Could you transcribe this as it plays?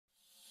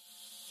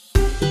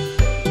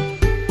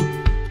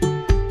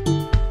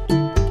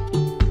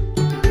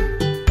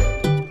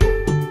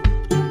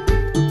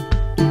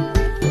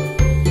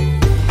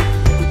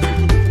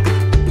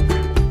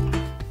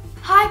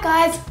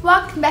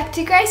back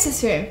to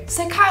Grace's room.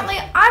 So currently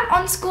I'm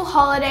on school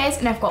holidays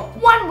and I've got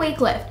 1 week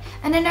left,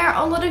 and I know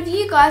a lot of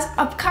you guys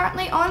are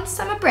currently on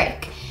summer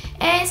break,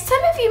 and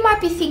some of you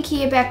might be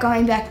thinking about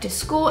going back to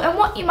school and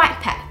what you might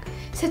pack.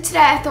 So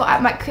today I thought I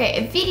might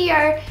create a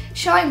video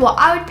showing what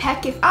I would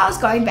pack if I was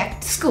going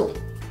back to school.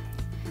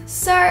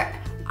 So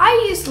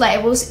I used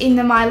labels in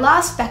my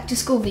last back to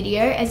school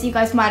video, as you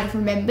guys might have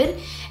remembered,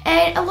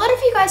 and a lot of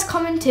you guys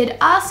commented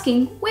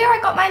asking where I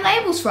got my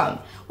labels from.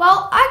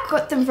 Well, I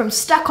got them from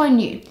Stuck On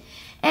You,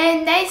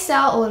 and they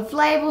sell a lot of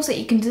labels that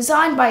you can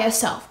design by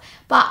yourself.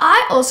 But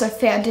I also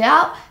found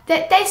out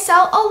that they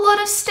sell a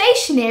lot of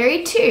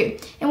stationery too.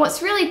 And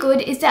what's really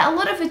good is that a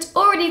lot of it's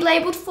already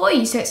labeled for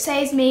you, so it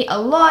saves me a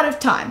lot of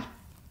time.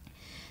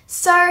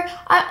 So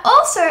I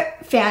also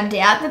found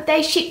out that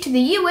they ship to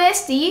the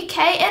US, the UK,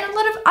 and a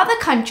lot of other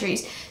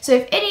countries. So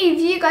if any of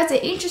you guys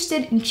are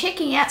interested in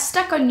checking out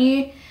Stuck On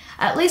You,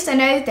 at least I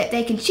know that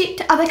they can ship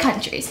to other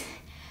countries.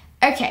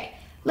 Okay,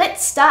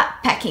 let's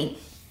start packing.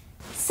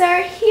 So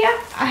here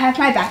I have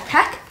my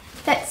backpack.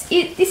 That's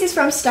it. This is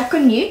from Stuck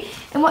On You,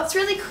 and what's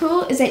really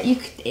cool is that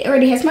it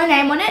already has my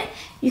name on it.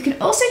 You can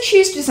also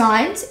choose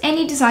designs,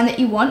 any design that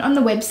you want on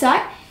the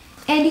website,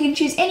 and you can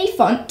choose any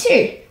font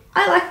too.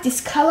 I like this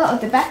color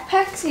of the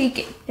backpack, so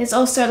there's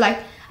also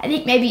I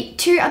think maybe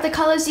 2 other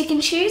colors you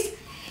can choose,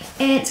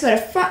 and it's got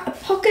a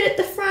pocket at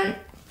the front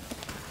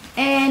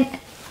and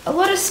a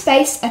lot of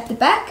space at the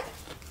back.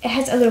 It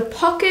has a little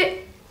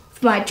pocket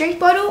for my drink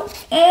bottle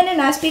and a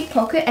nice big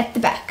pocket at the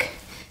back.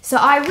 So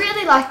I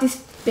really like this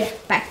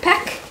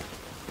backpack.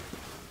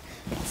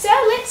 So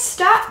let's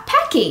start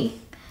packing.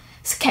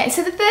 Okay,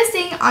 so the first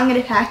thing I'm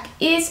going to pack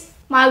is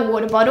my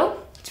water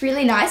bottle. It's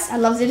really nice. I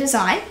love the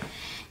design.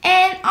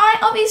 And I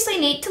obviously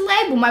need to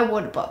label my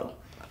water bottle.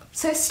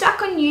 So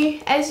Stuck On You,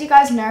 as you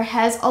guys know,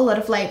 has a lot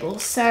of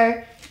labels.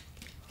 So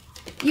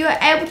you are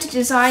able to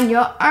design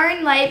your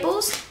own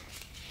labels.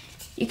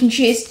 You can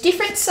choose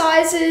different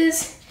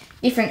sizes,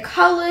 different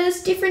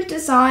colors, different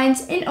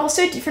designs, and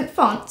also different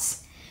fonts.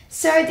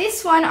 So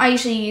this one I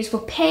usually use for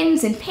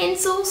pens and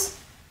pencils.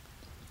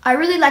 I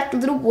really like the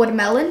little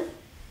watermelon.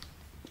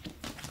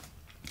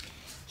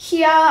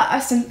 Here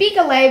are some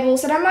bigger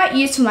labels that I might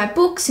use for my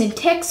books and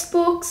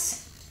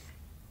textbooks.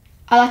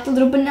 I like the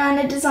little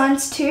banana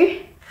designs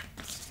too.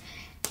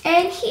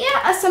 And here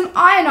are some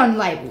iron-on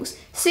labels.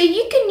 So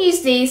you can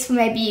use these for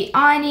maybe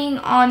ironing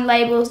on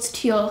labels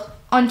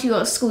onto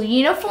your school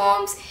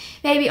uniforms,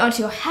 maybe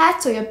onto your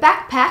hats or your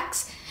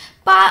backpacks.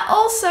 But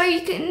also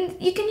you can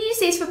use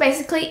these for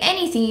basically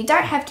anything. You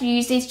don't have to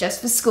use these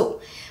just for school.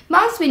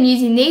 Mum's been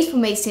using these for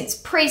me since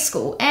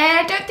preschool, and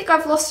I don't think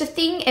I've lost a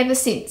thing ever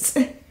since.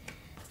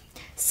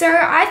 So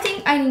I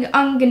think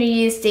I'm going to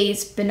use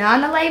these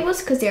banana labels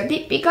because they're a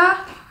bit bigger.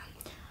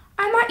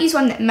 I might use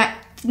one that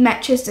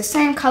matches the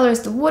same color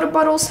as the water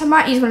bottle, so I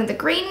might use one of the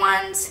green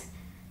ones.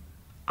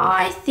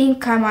 I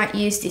think I might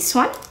use this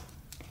one.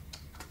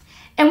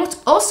 And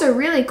what's also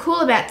really cool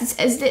about this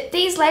is that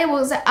these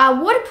labels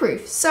are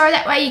waterproof, so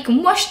that way you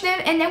can wash them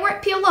and they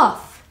won't peel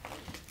off.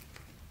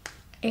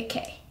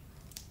 Okay.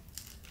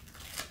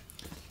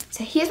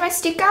 So here's my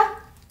sticker.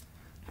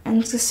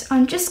 And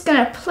I'm just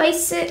going to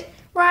place it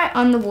right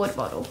on the water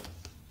bottle.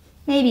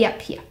 Maybe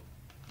up here.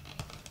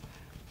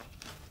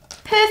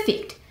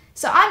 Perfect.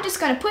 So I'm just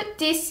going to put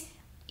this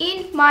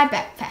in my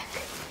backpack.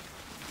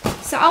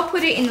 So I'll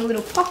put it in a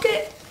little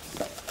pocket.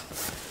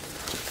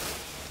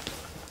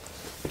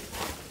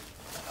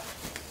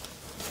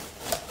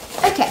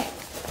 Okay,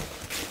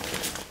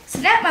 so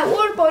now my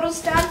water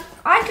bottle's done,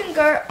 I can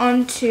go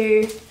on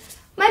to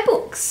my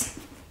books.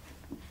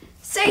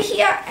 So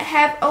here I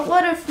have a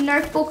lot of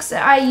notebooks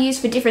that I use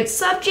for different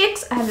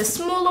subjects. I have a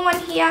smaller one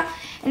here,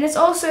 and there's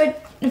also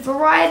a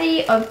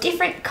variety of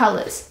different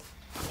colors.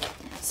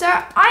 So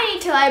I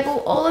need to label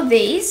all of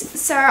these,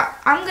 so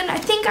I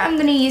think I'm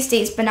gonna use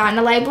these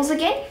banana labels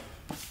again.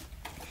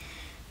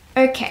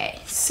 Okay,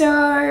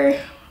 so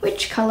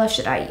which color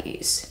should I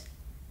use?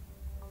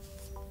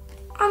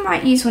 I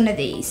might use one of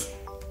these,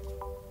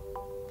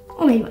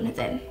 or maybe one of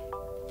them.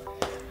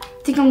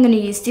 I think I'm going to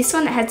use this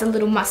one that has a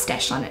little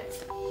mustache on it.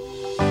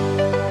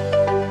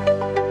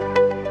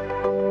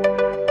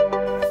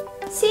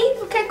 See,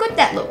 look how good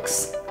that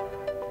looks.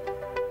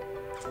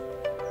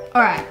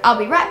 Alright, I'll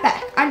be right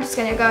back. I'm just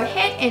going to go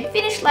ahead and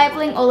finish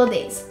labeling all of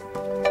these.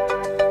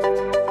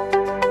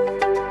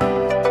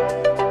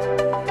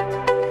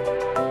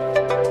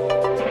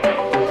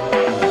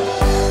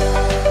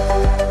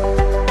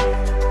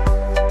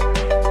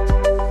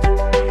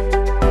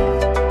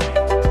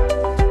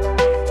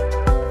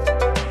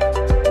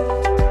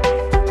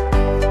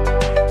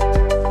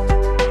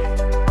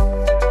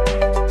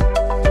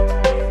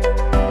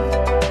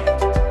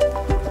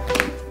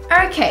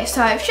 Okay,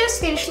 so I've just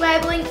finished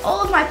labeling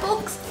all of my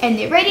books and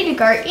they're ready to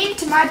go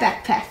into my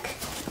backpack.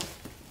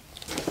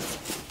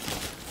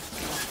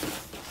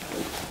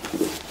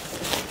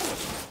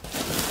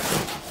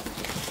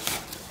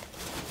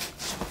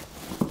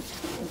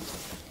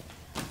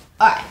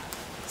 Alright,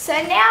 so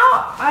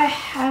now I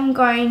am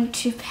going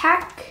to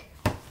pack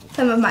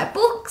some of my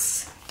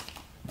books.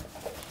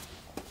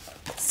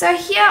 So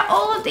here,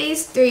 all of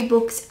these 3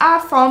 books are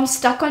from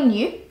Stuck On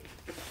You.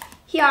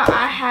 Here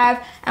I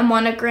have a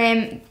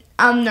monogram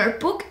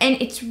notebook,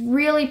 and it's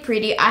really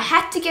pretty. I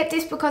had to get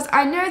this because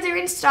I know they're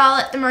in style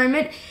at the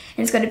moment,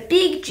 and it's got a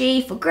big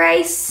G for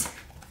Grace.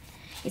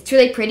 It's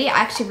really pretty. I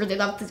actually really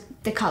love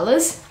the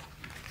colours.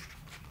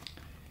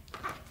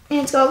 And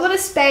it's got a lot of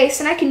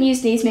space, and I can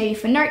use these maybe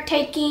for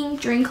note-taking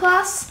during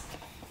class.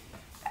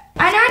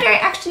 I know I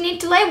don't actually need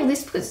to label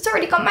this because it's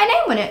already got my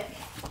name on it.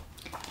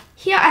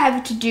 Here I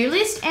have a to-do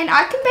list, and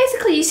I can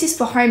basically use this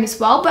for home as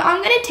well, but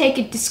I'm going to take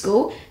it to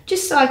school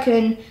just so I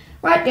can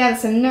write down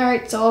some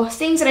notes or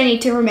things that I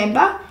need to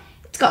remember.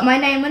 It's got my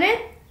name on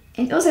it,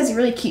 and it also has a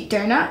really cute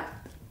donut.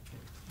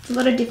 A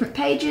lot of different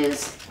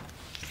pages.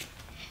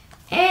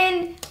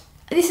 And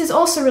this is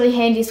also really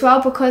handy as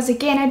well because,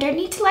 again, I don't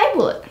need to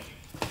label it.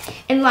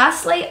 And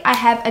lastly, I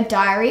have a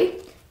diary.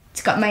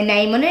 It's got my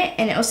name on it,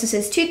 and it also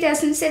says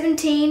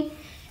 2017.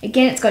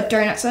 Again, it's got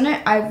donuts on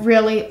it. I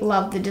really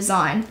love the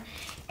design.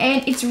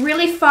 And it's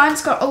really fun.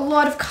 It's got a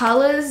lot of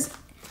colours,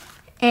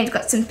 and it's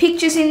got some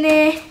pictures in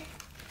there.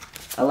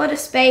 A lot of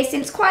space,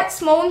 and it's quite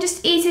small and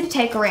just easy to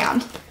take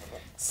around.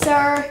 So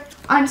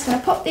I'm just going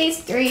to pop these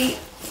 3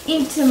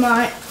 into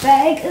my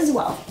bag as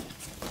well.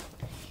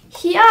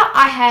 Here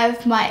I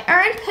have my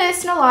own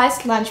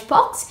personalised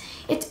lunchbox.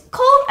 It's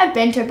called a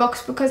bento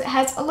box because it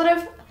has a lot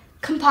of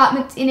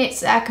compartments in it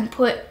so I can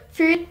put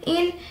food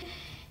in.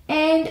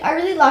 And I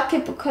really like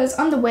it because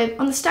on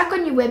the Stuck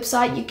On You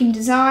website, you can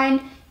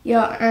design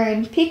your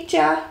own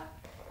picture.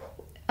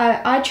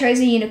 I chose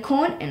a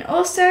unicorn, and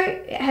also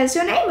it has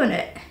your name on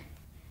it.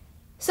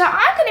 So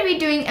I'm going to be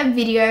doing a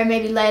video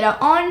maybe later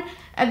on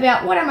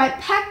about what I might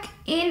pack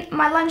in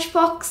my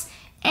lunchbox,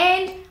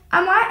 and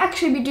I might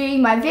actually be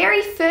doing my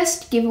very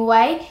first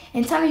giveaway,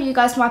 and some of you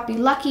guys might be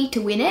lucky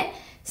to win it,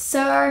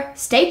 so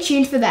stay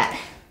tuned for that.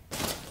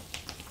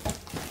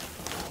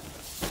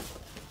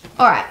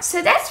 Alright,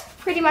 so that's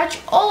pretty much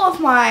all of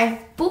my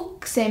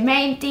books and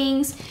main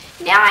things.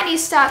 Now I need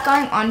to start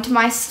going on to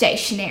my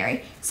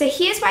stationery. So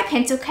here's my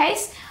pencil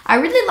case. I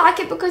really like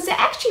it because it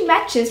actually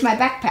matches my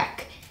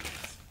backpack.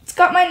 It's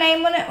got my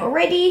name on it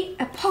already,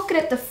 a pocket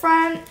at the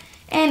front,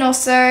 and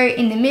also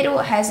in the middle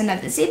it has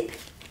another zip.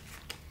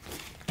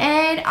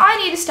 And I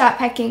need to start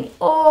packing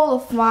all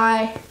of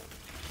my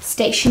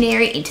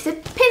stationery into the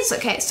pencil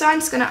case. So I'm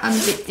just going to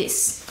unzip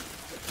this.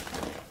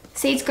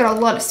 See, it's got a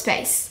lot of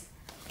space.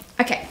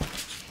 Okay,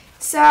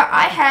 so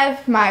I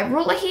have my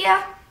ruler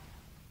here,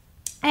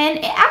 and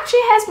it actually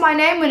has my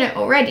name on it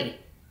already.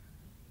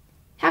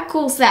 How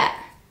cool is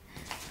that?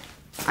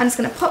 I'm just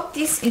going to pop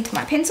this into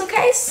my pencil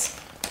case.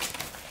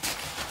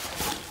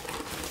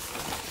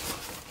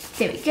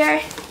 There we go.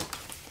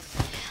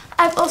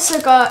 I've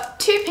also got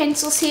 2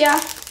 pencils here.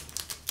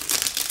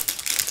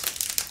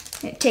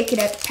 Take it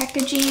out of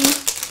packaging.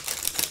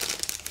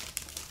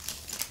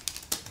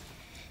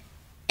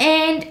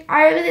 And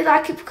I really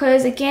like it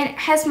because, again, it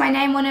has my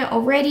name on it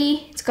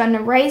already. It's got an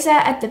eraser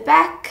at the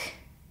back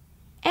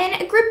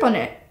and a grip on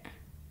it.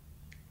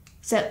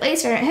 So at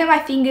least I don't hurt my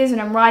fingers when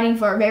I'm writing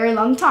for a very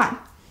long time.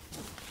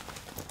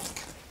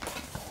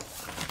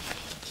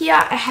 Here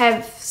I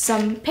have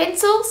some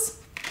pencils.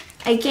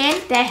 Again,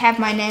 they have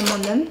my name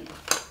on them.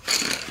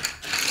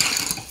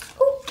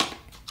 Ooh.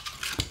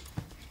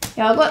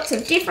 There are lots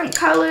of different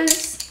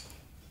colours.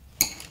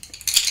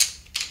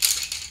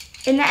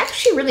 And they're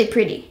actually really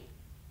pretty.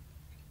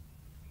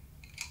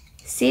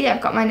 See,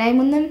 I've got my name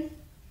on them.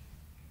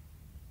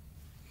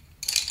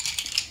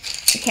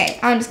 Okay,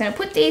 I'm just going to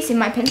put these in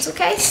my pencil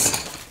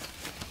case.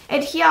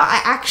 And here,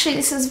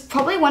 this is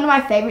probably one of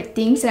my favourite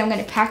things that I'm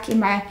going to pack in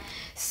my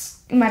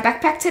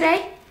backpack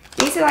today.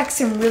 These are like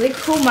some really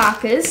cool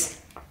markers,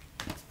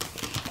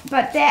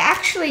 but they're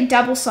actually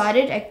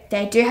double-sided.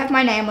 They do have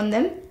my name on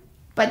them,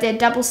 but they're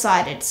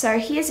double-sided. So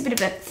here's a bit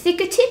of a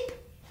thicker tip,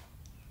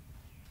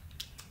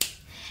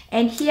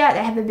 and here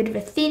they have a bit of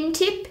a thin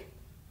tip.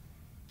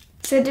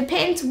 So it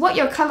depends what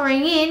you're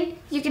colouring in.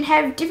 You can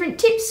have different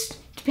tips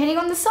depending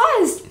on the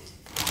size.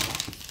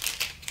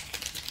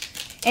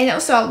 And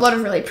also a lot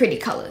of really pretty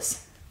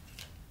colours.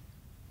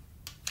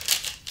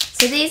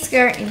 So these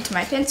go into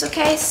my pencil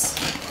case.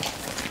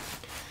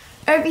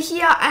 Over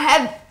here I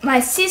have my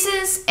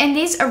scissors, and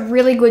these are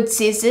really good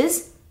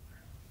scissors.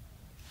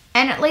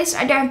 And at least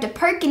I don't have to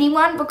poke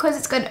anyone because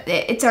it's got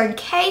its own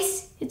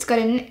case. It's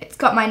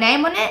got my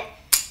name on it.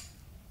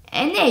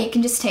 And there, you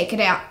can just take it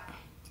out.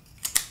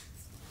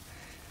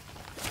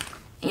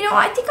 You know,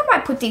 I think I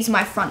might put these in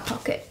my front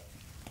pocket.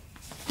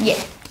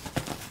 Yeah.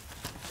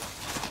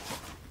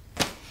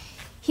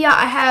 Here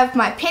I have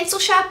my pencil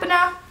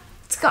sharpener.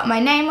 It's got my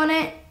name on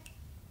it.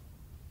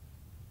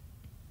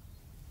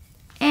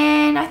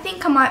 And I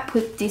think I might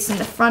put this in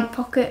the front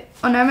pocket.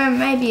 Oh no,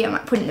 maybe I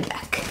might put it in the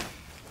back.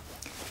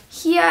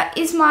 Here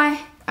is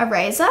my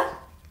eraser.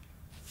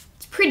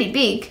 It's pretty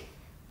big.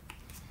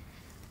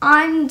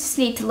 I just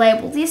need to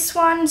label this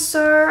one,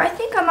 so I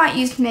think I might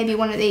use maybe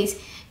one of these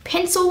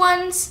pencil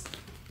ones.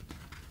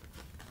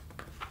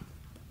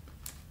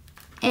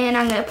 And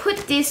I'm going to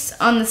put this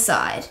on the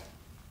side.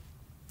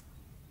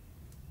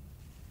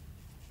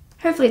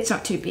 Hopefully it's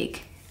not too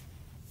big.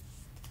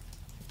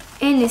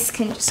 And this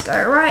can just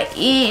go right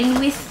in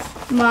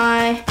with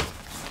my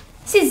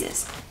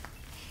scissors.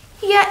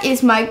 Here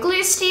is my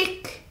glue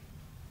stick.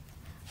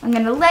 I'm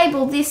going to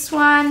label this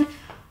one.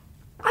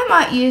 I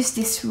might use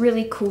this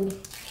really cool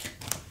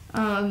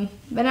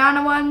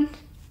banana one.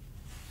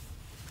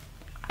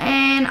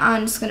 And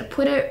I'm just going to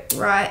put it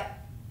right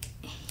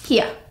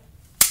here.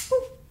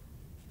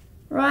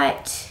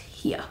 Right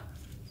here.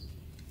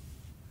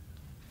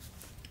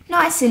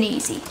 Nice and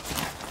easy.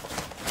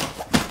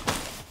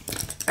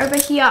 Over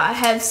here I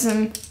have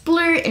some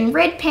blue and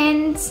red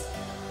pens.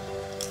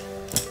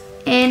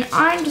 And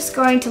I'm just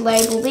going to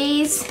label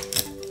these.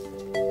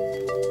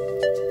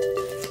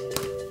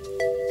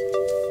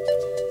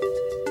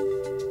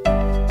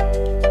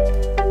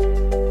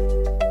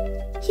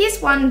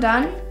 Here's one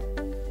done.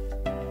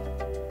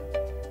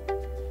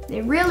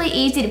 They're really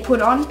easy to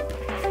put on.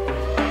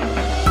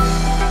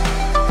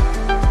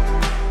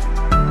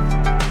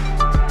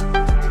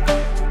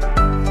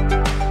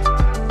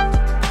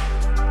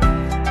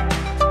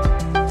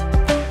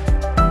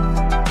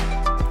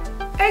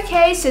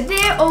 Okay, so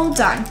they're all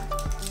done.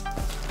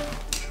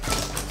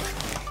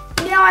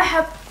 Now I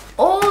have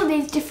all of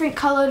these different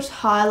coloured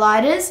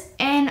highlighters,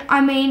 and I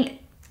mean,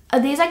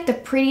 these are like the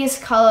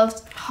prettiest coloured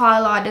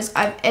highlighters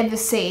I've ever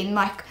seen.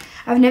 Like,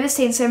 I've never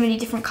seen so many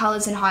different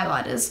colours in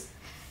highlighters.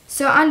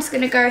 So I'm just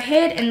going to go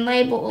ahead and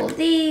label all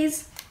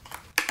these.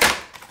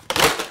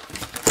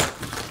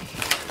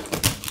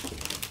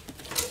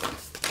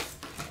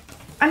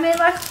 I mean,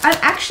 like, I've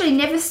actually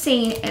never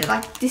seen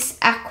like this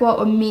aqua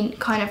or mint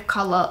kind of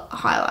colour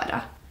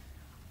highlighter.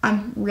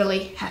 I'm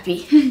really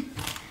happy.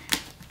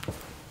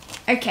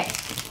 Okay,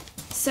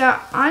 so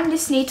I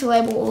just need to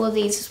label all of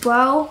these as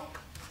well.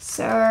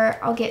 So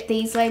I'll get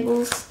these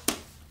labels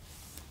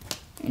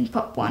and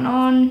pop one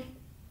on.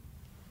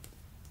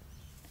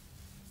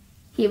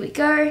 Here we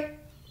go.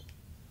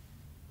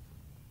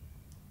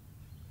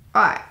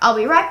 Alright, I'll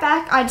be right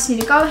back. I just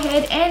need to go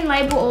ahead and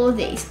label all of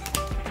these.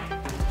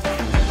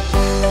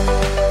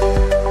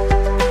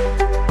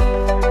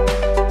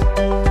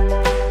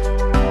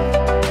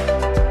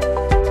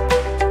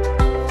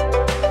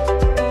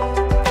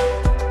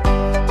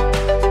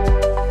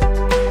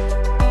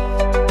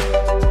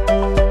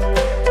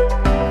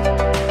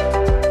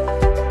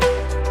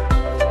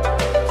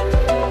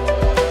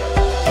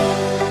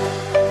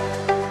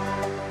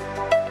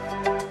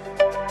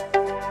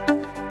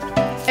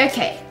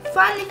 Okay,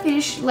 finally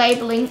finished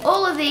labeling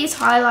all of these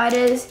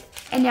highlighters,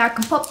 and now I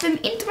can pop them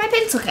into my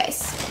pencil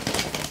case.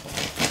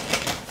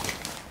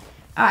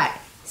 Alright,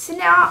 so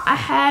now I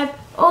have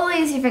all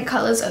these different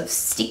colours of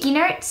sticky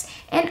notes,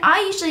 and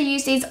I usually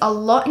use these a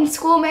lot in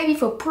school, maybe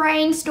for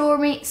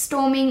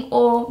brainstorming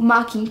or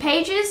marking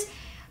pages,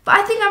 but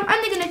I think I'm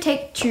only going to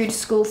take 2 to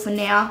school for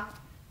now,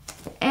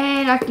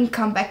 and I can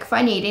come back if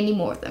I need any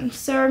more of them.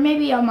 So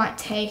maybe I'll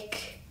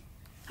take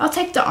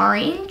the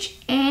orange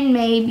and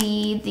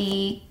maybe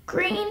the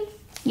green.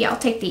 Yeah, I'll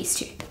take these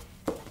 2.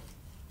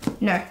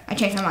 No, I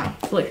changed my mind.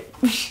 Blue.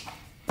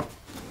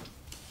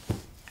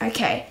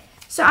 Okay,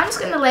 so I'm just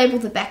going to label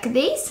the back of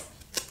these.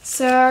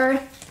 So,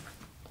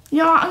 you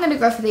know what? I'm going to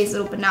go for these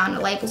little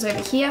banana labels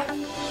over here.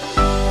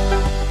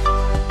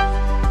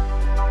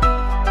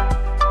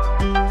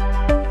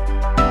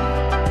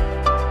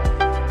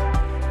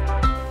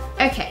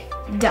 Okay,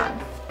 done.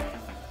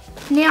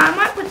 Now I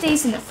might put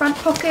these in the front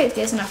pocket if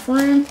there's enough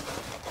room.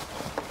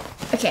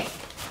 Okay.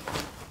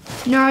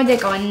 No, they're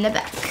going in the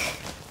back.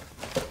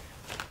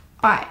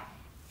 Alright.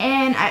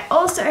 And I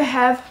also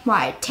have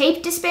my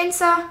tape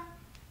dispenser.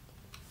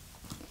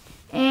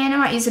 And I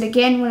might use it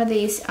again, one of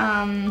these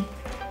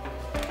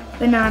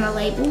banana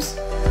labels.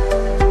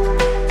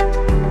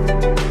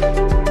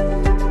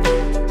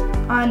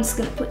 I'm just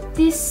going to put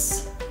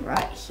this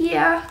right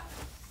here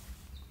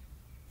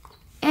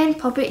and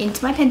pop it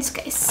into my pencil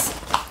case.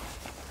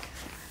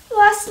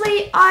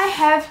 Lastly, I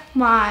have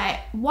my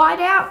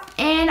whiteout,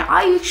 and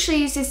I usually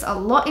use this a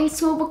lot in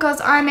school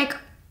because I make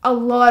a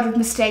lot of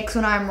mistakes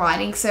when I'm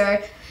writing,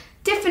 so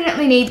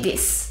definitely need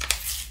this.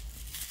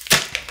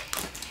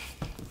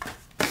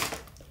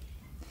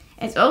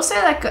 It's also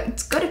like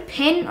it's got a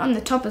pen on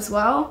the top as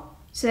well,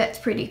 so that's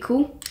pretty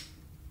cool.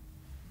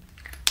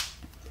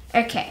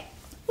 Okay,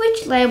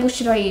 which label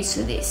should I use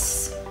for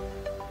this?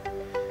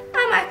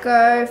 I might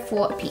go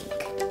for pink.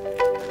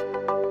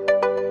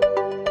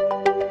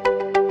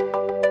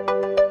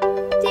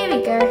 There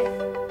we go.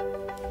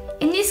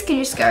 And this can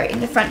just go in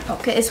the front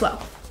pocket as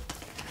well.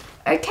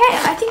 Okay,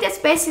 I think that's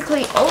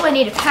basically all I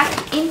need to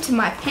pack into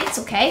my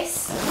pencil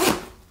case.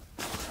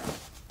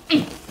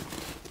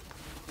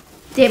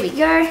 There we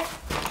go.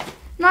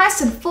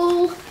 Nice and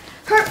full.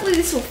 Hopefully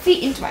this will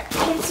fit into my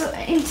pencil,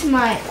 into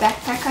my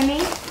backpack, I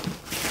mean.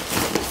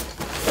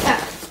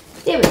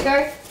 There we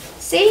go.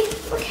 See?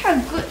 Look how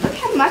good, look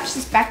how much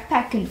this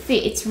backpack can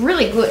fit. It's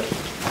really good.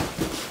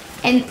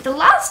 And the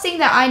last thing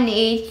that I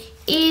need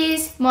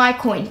is my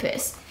coin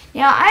purse.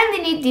 Now I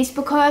only need this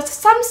because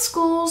some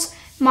schools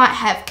might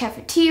have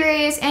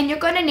cafeterias and you're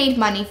going to need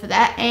money for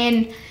that.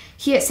 And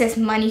Here it says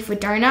money for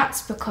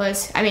donuts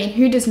because, I mean,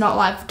 who does not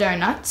like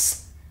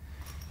donuts?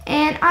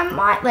 And I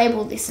might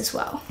label this as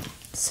well.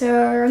 So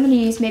I'm going to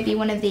use maybe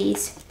one of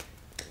these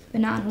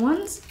banana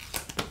ones.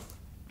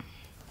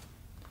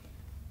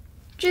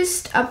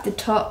 Just up the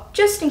top,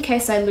 just in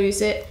case I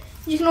lose it.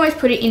 You can always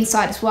put it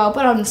inside as well,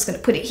 but I'm just going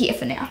to put it here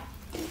for now.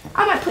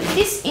 I might put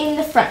this in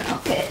the front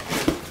pocket.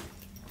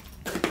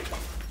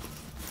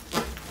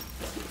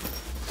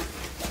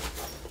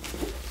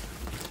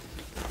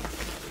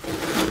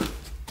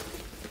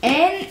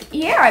 And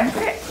yeah,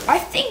 I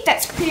think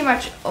that's pretty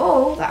much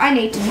all that I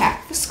need to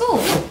pack for school.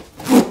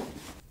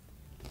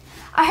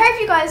 I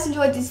hope you guys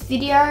enjoyed this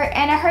video,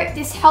 and I hope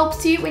this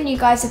helps you when you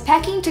guys are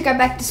packing to go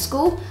back to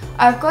school.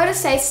 I've got to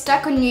say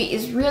Stuck On You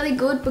is really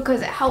good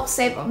because it helps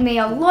save me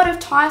a lot of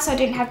time, so I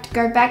didn't have to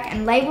go back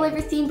and label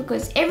everything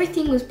because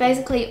everything was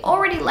basically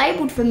already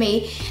labeled for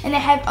me, and they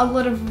have a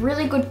lot of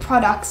really good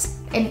products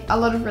and a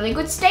lot of really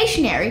good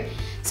stationery.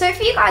 So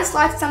if you guys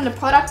like some of the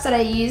products that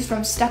I use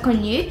from Stuck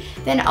On You,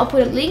 then I'll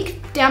put a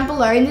link down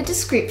below in the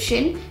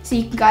description so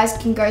you guys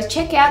can go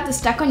check out the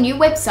Stuck On You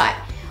website.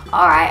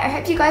 Alright, I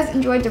hope you guys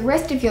enjoyed the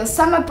rest of your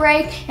summer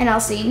break, and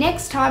I'll see you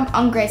next time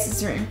on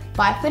Grace's Room.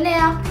 Bye for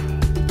now.